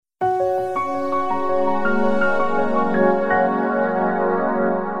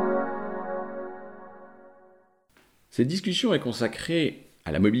Cette discussion est consacrée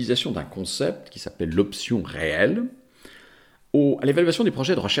à la mobilisation d'un concept qui s'appelle l'option réelle, à l'évaluation des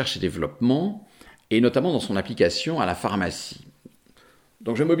projets de recherche et développement, et notamment dans son application à la pharmacie.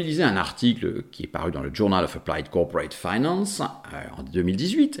 Donc j'ai mobilisé un article qui est paru dans le Journal of Applied Corporate Finance en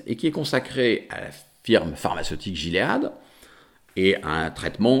 2018 et qui est consacré à la firme pharmaceutique Gilead et à un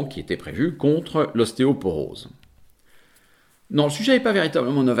traitement qui était prévu contre l'ostéoporose. Non, le sujet n'est pas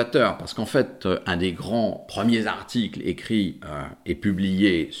véritablement novateur parce qu'en fait, un des grands premiers articles écrits et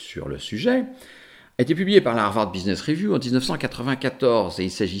publiés sur le sujet a été publié par la Harvard Business Review en 1994 et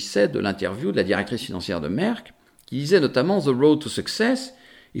il s'agissait de l'interview de la directrice financière de Merck qui disait notamment « The road to success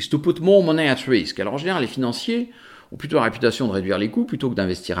is to put more money at risk ». Alors en général, les financiers ont plutôt la réputation de réduire les coûts plutôt que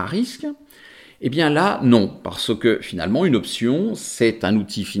d'investir à risque. Eh bien là, non, parce que finalement, une option, c'est un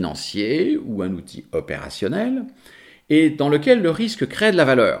outil financier ou un outil opérationnel et dans lequel le risque crée de la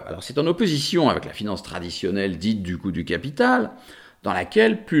valeur. Alors c'est en opposition avec la finance traditionnelle dite du coût du capital, dans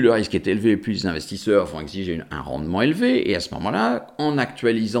laquelle plus le risque est élevé, plus les investisseurs vont exiger un rendement élevé, et à ce moment-là, en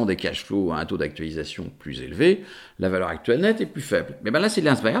actualisant des cash flows à un taux d'actualisation plus élevé, la valeur actuelle nette est plus faible. Mais bien là, c'est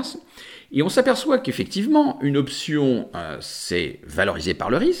l'inverse, et on s'aperçoit qu'effectivement, une option, c'est valorisé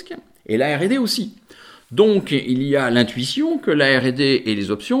par le risque, et la R&D aussi. Donc, il y a l'intuition que la R&D et les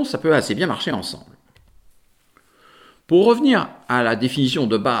options, ça peut assez bien marcher ensemble. Pour revenir à la définition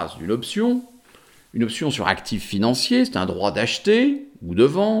de base d'une option, une option sur actif financier, c'est un droit d'acheter ou de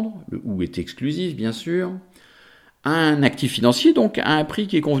vendre, le ou est exclusif bien sûr, un actif financier donc à un prix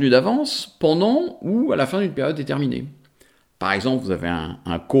qui est convenu d'avance pendant ou à la fin d'une période déterminée. Par exemple, vous avez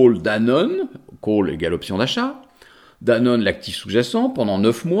un call Danone, call égale option d'achat, Danone l'actif sous-jacent pendant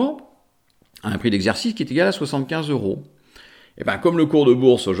 9 mois, à un prix d'exercice qui est égal à 75 €. Et bien, comme le cours de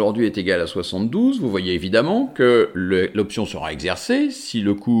bourse aujourd'hui est égal à 72, vous voyez évidemment que l'option sera exercée si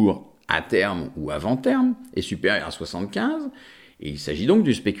le cours à terme ou avant terme est supérieur à 75, et il s'agit donc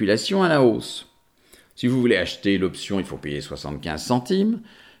d'une spéculation à la hausse. Si vous voulez acheter l'option, il faut payer 75 centimes.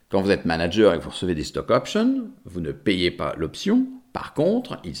 Quand vous êtes manager et que vous recevez des stock options, vous ne payez pas l'option. Par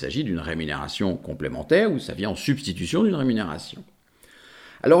contre, il s'agit d'une rémunération complémentaire où ça vient en substitution d'une rémunération.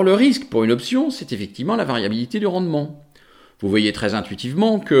 Alors le risque pour une option, c'est effectivement la variabilité du rendement. Vous voyez très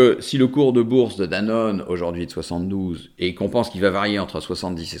intuitivement que si le cours de bourse de Danone aujourd'hui est de 72 et qu'on pense qu'il va varier entre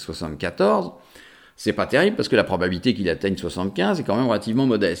 70 et 74, c'est pas terrible parce que la probabilité qu'il atteigne 75 est quand même relativement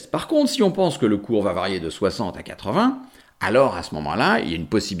modeste. Par contre, si on pense que le cours va varier de 60 à 80, alors à ce moment-là, il y a une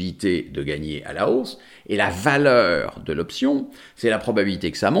possibilité de gagner à la hausse et la valeur de l'option, c'est la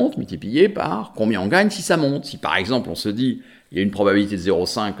probabilité que ça monte multipliée par combien on gagne si ça monte. Si par exemple on se dit il y a une probabilité de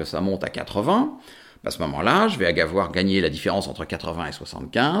 0,5 que ça monte à 80, à ce moment-là, je vais avoir gagné la différence entre 80 et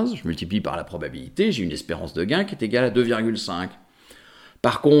 75, je multiplie par la probabilité, j'ai une espérance de gain qui est égale à 2,5.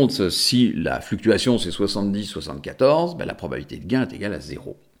 Par contre, si la fluctuation c'est 70-74, la probabilité de gain est égale à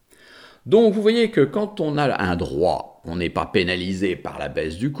 0. Donc vous voyez que quand on a un droit, on n'est pas pénalisé par la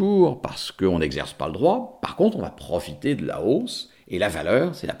baisse du cours parce qu'on n'exerce pas le droit. Par contre, on va profiter de la hausse, et la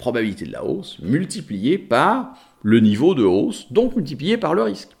valeur, c'est la probabilité de la hausse multipliée par le niveau de hausse, donc multiplié par le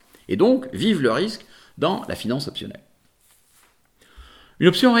risque. Et donc, vive le risque dans la finance optionnelle. Une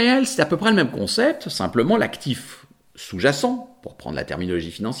option réelle, c'est à peu près le même concept, simplement l'actif sous-jacent, pour prendre la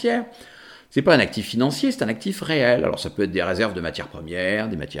terminologie financière, c'est pas un actif financier, c'est un actif réel. Alors ça peut être des réserves de matières premières,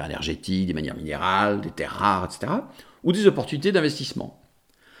 des matières énergétiques, des matières minérales, des terres rares, etc., ou des opportunités d'investissement.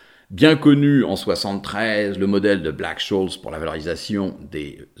 Bien connu en 1973, le modèle de Black-Scholes pour la valorisation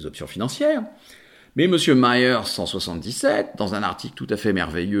des options financières, mais M. Myers, en 1977, dans un article tout à fait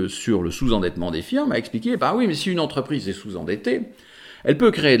merveilleux sur le sous-endettement des firmes, a expliqué, oui, mais si une entreprise est sous-endettée, elle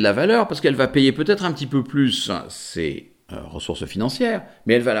peut créer de la valeur parce qu'elle va payer peut-être un petit peu plus ses ressources financières,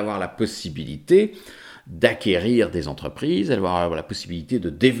 mais elle va avoir la possibilité d'acquérir des entreprises, elle va avoir la possibilité de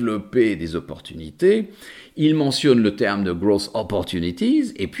développer des opportunités. Il mentionne le terme de growth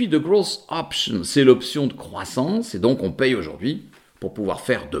opportunities, et puis de growth options, c'est l'option de croissance, et donc on paye aujourd'hui pour pouvoir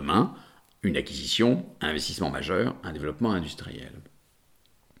faire demain une acquisition, un investissement majeur, un développement industriel.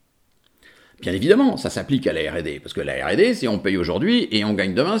 Bien évidemment, ça s'applique à la R&D, parce que la R&D, c'est on paye aujourd'hui et on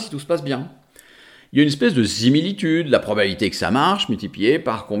gagne demain si tout se passe bien. Il y a une espèce de similitude, la probabilité que ça marche multipliée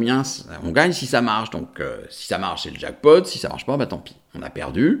par combien on gagne si ça marche. Donc si ça marche, c'est le jackpot, si ça marche pas, tant pis, on a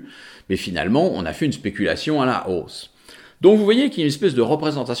perdu, mais finalement, on a fait une spéculation à la hausse. Donc vous voyez qu'il y a une espèce de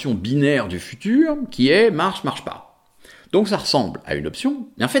représentation binaire du futur qui est marche, marche pas. Donc ça ressemble à une option,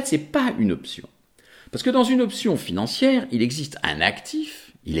 mais en fait c'est pas une option. Parce que dans une option financière, il existe un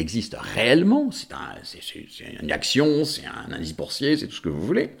actif, il existe réellement, c'est une action, c'est un indice boursier, c'est tout ce que vous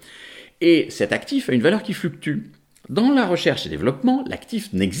voulez, et cet actif a une valeur qui fluctue. Dans la recherche et développement,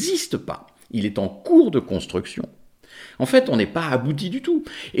 l'actif n'existe pas, il est en cours de construction. En fait, on n'est pas abouti du tout.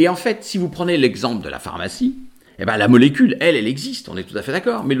 Et en fait, si vous prenez l'exemple de la pharmacie, eh ben, la molécule, elle existe, on est tout à fait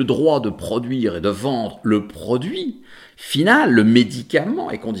d'accord. Mais le droit de produire et de vendre le produit final, le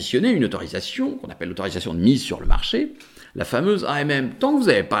médicament, est conditionné à une autorisation qu'on appelle l'autorisation de mise sur le marché, la fameuse AMM. Tant que vous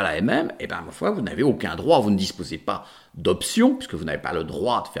n'avez pas l'AMM, eh ben, ma foi, vous n'avez aucun droit, vous ne disposez pas d'option, puisque vous n'avez pas le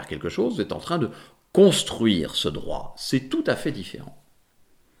droit de faire quelque chose, vous êtes en train de construire ce droit. C'est tout à fait différent.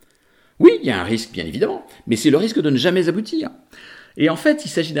 Oui, il y a un risque, bien évidemment, mais c'est le risque de ne jamais aboutir. Et en fait, il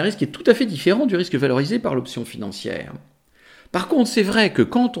s'agit d'un risque qui est tout à fait différent du risque valorisé par l'option financière. Par contre, c'est vrai que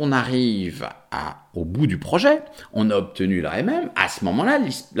quand on arrive au bout du projet, on a obtenu l'AMM, à ce moment-là,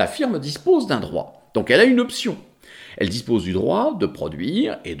 la firme dispose d'un droit. Donc elle a une option. Elle dispose du droit de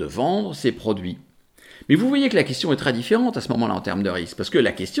produire et de vendre ses produits. Mais vous voyez que la question est très différente à ce moment-là en termes de risque, parce que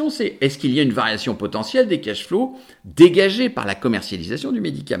la question c'est, est-ce qu'il y a une variation potentielle des cash flows dégagés par la commercialisation du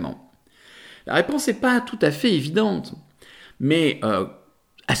médicament ? La réponse n'est pas tout à fait évidente, mais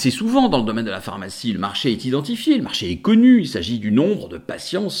assez souvent dans le domaine de la pharmacie, le marché est identifié, le marché est connu, il s'agit du nombre de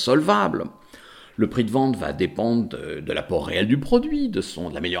patients solvables. Le prix de vente va dépendre de l'apport réel du produit, de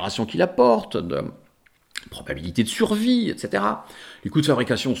l'amélioration qu'il apporte, de probabilité de survie, etc. Les coûts de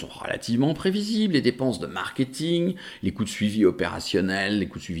fabrication sont relativement prévisibles, les dépenses de marketing, les coûts de suivi opérationnel, les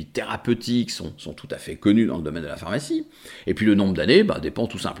coûts de suivi thérapeutique sont tout à fait connus dans le domaine de la pharmacie. Et puis le nombre d'années dépend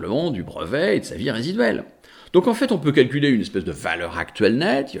tout simplement du brevet et de sa vie résiduelle. Donc en fait, on peut calculer une espèce de valeur actuelle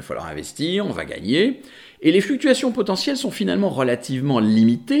nette, il va falloir investir, on va gagner, et les fluctuations potentielles sont finalement relativement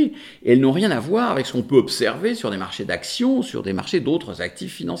limitées, et elles n'ont rien à voir avec ce qu'on peut observer sur des marchés d'actions, sur des marchés d'autres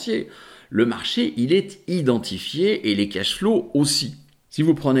actifs financiers. Le marché, il est identifié et les cash flows aussi. Si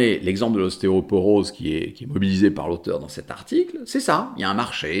vous prenez l'exemple de l'ostéoporose qui est mobilisé par l'auteur dans cet article, c'est ça. Il y a un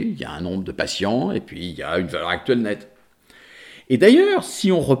marché, il y a un nombre de patients et puis il y a une valeur actuelle nette. Et d'ailleurs,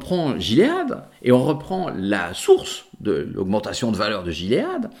 si on reprend Gilead et on reprend la source de l'augmentation de valeur de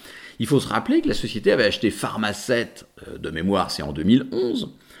Gilead, il faut se rappeler que la société avait acheté Pharmacet, de mémoire c'est en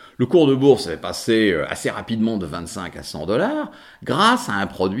 2011, le cours de bourse avait passé assez rapidement de 25 à 100 $ grâce à un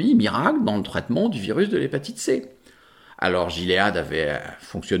produit miracle dans le traitement du virus de l'hépatite C. Alors Gilead avait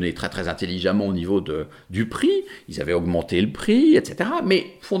fonctionné très très intelligemment au niveau du prix, ils avaient augmenté le prix, etc. Mais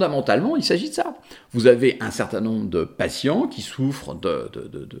fondamentalement, il s'agit de ça. Vous avez un certain nombre de patients qui souffrent de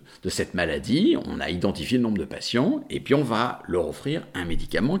cette maladie, on a identifié le nombre de patients, et puis on va leur offrir un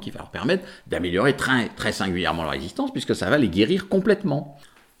médicament qui va leur permettre d'améliorer très, très singulièrement leur résistance, puisque ça va les guérir complètement.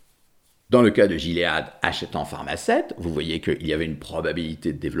 Dans le cas de Gilead achetant Pharmacet, vous voyez qu'il y avait une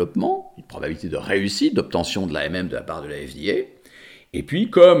probabilité de développement, une probabilité de réussite, d'obtention de l'AMM de la part de la FDA. Et puis,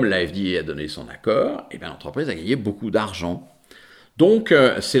 comme la FDA a donné son accord, l'entreprise a gagné beaucoup d'argent. Donc,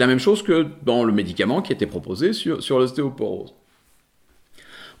 c'est la même chose que dans le médicament qui était proposé sur l'ostéoporose.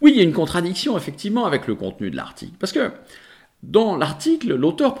 Oui, il y a une contradiction, effectivement, avec le contenu de l'article. Parce que dans l'article,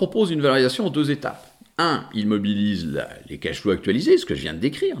 l'auteur propose une valorisation en 2 étapes. Il mobilise les cash flows actualisés, ce que je viens de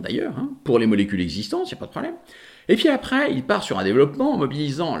décrire d'ailleurs, pour les molécules existantes, il n'y a pas de problème. Et puis après, il part sur un développement en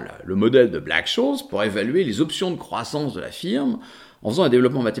mobilisant le modèle de Black-Scholes pour évaluer les options de croissance de la firme, en faisant un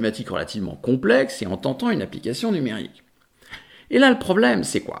développement mathématique relativement complexe et en tentant une application numérique. Et là, le problème,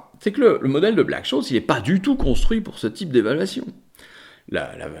 c'est quoi ? C'est que le modèle de Black-Scholes, il n'est pas du tout construit pour ce type d'évaluation.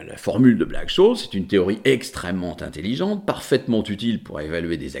 La formule de Black-Scholes, c'est une théorie extrêmement intelligente, parfaitement utile pour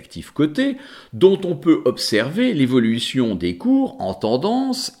évaluer des actifs cotés, dont on peut observer l'évolution des cours en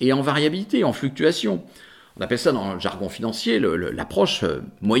tendance et en variabilité, en fluctuation. On appelle ça dans le jargon financier l'approche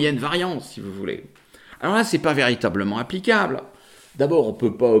moyenne variance, si vous voulez. Alors là, c'est pas véritablement applicable. D'abord, on ne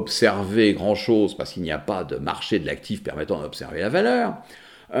peut pas observer grand-chose parce qu'il n'y a pas de marché de l'actif permettant d'observer la valeur.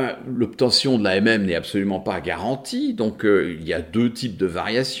 L'obtention de l'AMM n'est absolument pas garantie, donc il y a 2 types de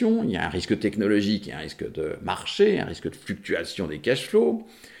variations. Il y a un risque technologique et un risque de marché, un risque de fluctuation des cash flows.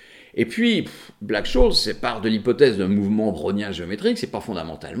 Et puis, Black-Scholes, c'est part de l'hypothèse d'un mouvement brownien géométrique, c'est pas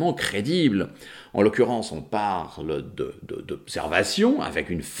fondamentalement crédible. En l'occurrence, on parle d'observation avec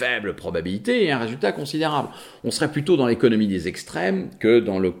une faible probabilité et un résultat considérable. On serait plutôt dans l'économie des extrêmes que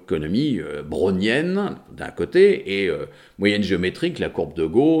dans l'économie brownienne d'un côté et moyenne géométrique, la courbe de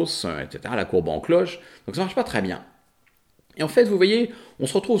Gauss, etc., la courbe en cloche. Donc ça marche pas très bien. Et en fait, vous voyez, on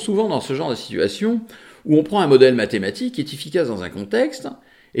se retrouve souvent dans ce genre de situation où on prend un modèle mathématique qui est efficace dans un contexte,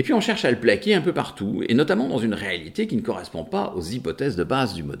 et puis on cherche à le plaquer un peu partout, et notamment dans une réalité qui ne correspond pas aux hypothèses de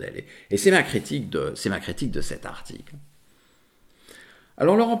base du modèle. Et c'est ma critique de cet article.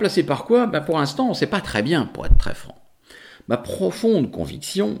 Alors le remplacer par quoi ? Pour l'instant, on ne sait pas très bien, pour être très franc. Ma profonde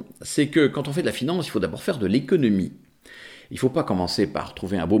conviction, c'est que quand on fait de la finance, il faut d'abord faire de l'économie. Il ne faut pas commencer par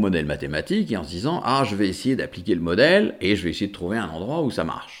trouver un beau modèle mathématique et en se disant « Ah, je vais essayer d'appliquer le modèle et je vais essayer de trouver un endroit où ça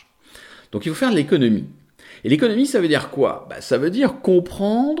marche ». Donc il faut faire de l'économie. Et l'économie, ça veut dire quoi? Ça veut dire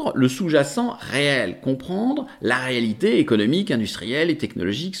comprendre le sous-jacent réel, comprendre la réalité économique, industrielle et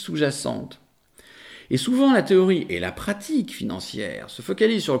technologique sous-jacente. Et souvent, la théorie et la pratique financière se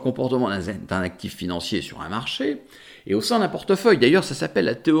focalisent sur le comportement d'un actif financier sur un marché et au sein d'un portefeuille. D'ailleurs, ça s'appelle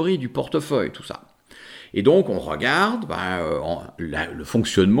la théorie du portefeuille, tout ça. Et donc, on regarde le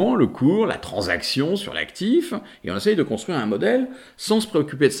fonctionnement, le cours, la transaction sur l'actif, et on essaye de construire un modèle sans se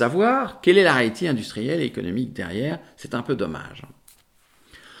préoccuper de savoir quelle est la réalité industrielle et économique derrière. C'est un peu dommage.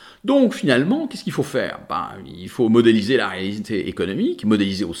 Donc, finalement, qu'est-ce qu'il faut faire? Il faut modéliser la réalité économique,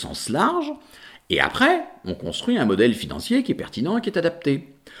 modéliser au sens large, et après, on construit un modèle financier qui est pertinent et qui est adapté.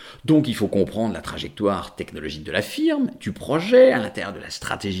 Donc il faut comprendre la trajectoire technologique de la firme, du projet, à l'intérieur de la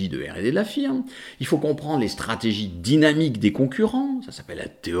stratégie de R&D de la firme. Il faut comprendre les stratégies dynamiques des concurrents, ça s'appelle la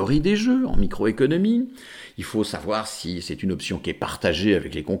théorie des jeux en microéconomie. Il faut savoir si c'est une option qui est partagée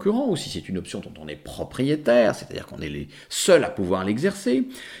avec les concurrents ou si c'est une option dont on est propriétaire, c'est-à-dire qu'on est les seuls à pouvoir l'exercer.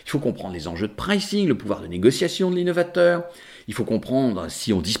 Il faut comprendre les enjeux de pricing, le pouvoir de négociation de l'innovateur. Il faut comprendre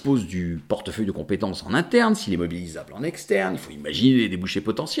si on dispose du portefeuille de compétences en interne, s'il est mobilisable en externe, il faut imaginer les débouchés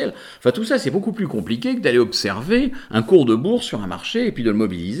potentiels. Enfin, tout ça, c'est beaucoup plus compliqué que d'aller observer un cours de bourse sur un marché et puis de le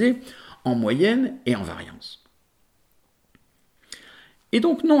mobiliser en moyenne et en variance. Et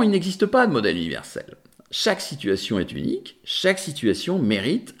donc, non, il n'existe pas de modèle universel. Chaque situation est unique, chaque situation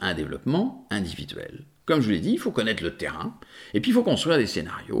mérite un développement individuel. Comme je vous l'ai dit, il faut connaître le terrain, et puis il faut construire des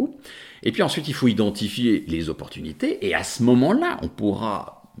scénarios, et puis ensuite il faut identifier les opportunités, et à ce moment-là, on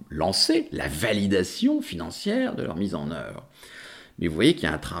pourra lancer la validation financière de leur mise en œuvre. Mais vous voyez qu'il y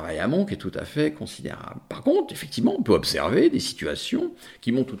a un travail amont qui est tout à fait considérable. Par contre, effectivement, on peut observer des situations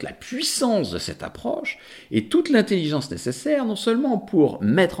qui montrent toute la puissance de cette approche et toute l'intelligence nécessaire, non seulement pour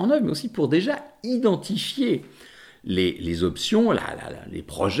mettre en œuvre, mais aussi pour déjà identifier les options, les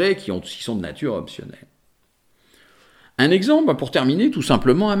projets qui sont de nature optionnelle. Un exemple, pour terminer, tout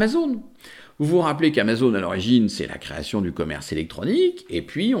simplement Amazon. Vous vous rappelez qu'Amazon, à l'origine, c'est la création du commerce électronique, et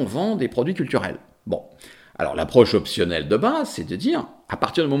puis on vend des produits culturels. Bon, alors l'approche optionnelle de base, c'est de dire, à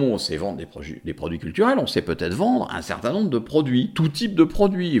partir du moment où on sait vendre des produits culturels, on sait peut-être vendre un certain nombre de produits, tout type de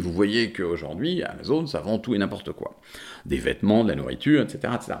produits. Et vous voyez qu'aujourd'hui, Amazon, ça vend tout et n'importe quoi. Des vêtements, de la nourriture,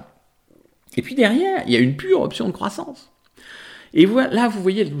 etc., etc. Et puis derrière, il y a une pure option de croissance. Et là, vous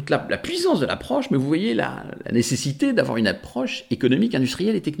voyez toute la puissance de l'approche, mais vous voyez la nécessité d'avoir une approche économique,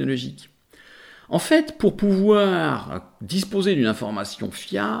 industrielle et technologique. En fait, pour pouvoir disposer d'une information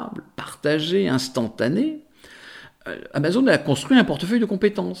fiable, partagée, instantanée, Amazon a construit un portefeuille de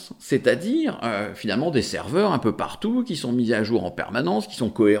compétences, c'est-à-dire finalement des serveurs un peu partout qui sont mis à jour en permanence, qui sont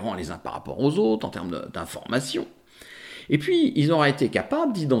cohérents les uns par rapport aux autres en termes d'information. Et puis, ils auraient été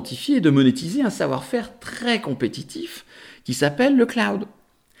capables d'identifier et de monétiser un savoir-faire très compétitif qui s'appelle le cloud.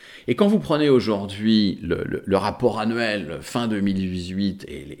 Et quand vous prenez aujourd'hui le rapport annuel fin 2018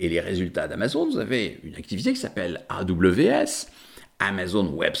 et les résultats d'Amazon, vous avez une activité qui s'appelle AWS, Amazon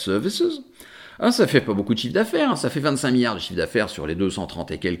Web Services. Alors, ça fait pas beaucoup de chiffre d'affaires, ça fait 25 milliards de chiffre d'affaires sur les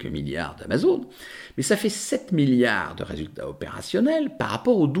 230 et quelques milliards d'Amazon, mais ça fait 7 milliards de résultats opérationnels par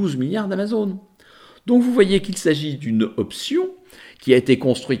rapport aux 12 milliards d'Amazon. Donc vous voyez qu'il s'agit d'une option qui a été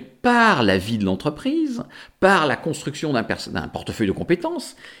construite par la vie de l'entreprise, par la construction d'un portefeuille de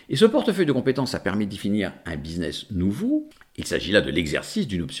compétences, et ce portefeuille de compétences a permis de définir un business nouveau. Il s'agit là de l'exercice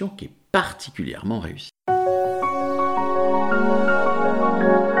d'une option qui est particulièrement réussie.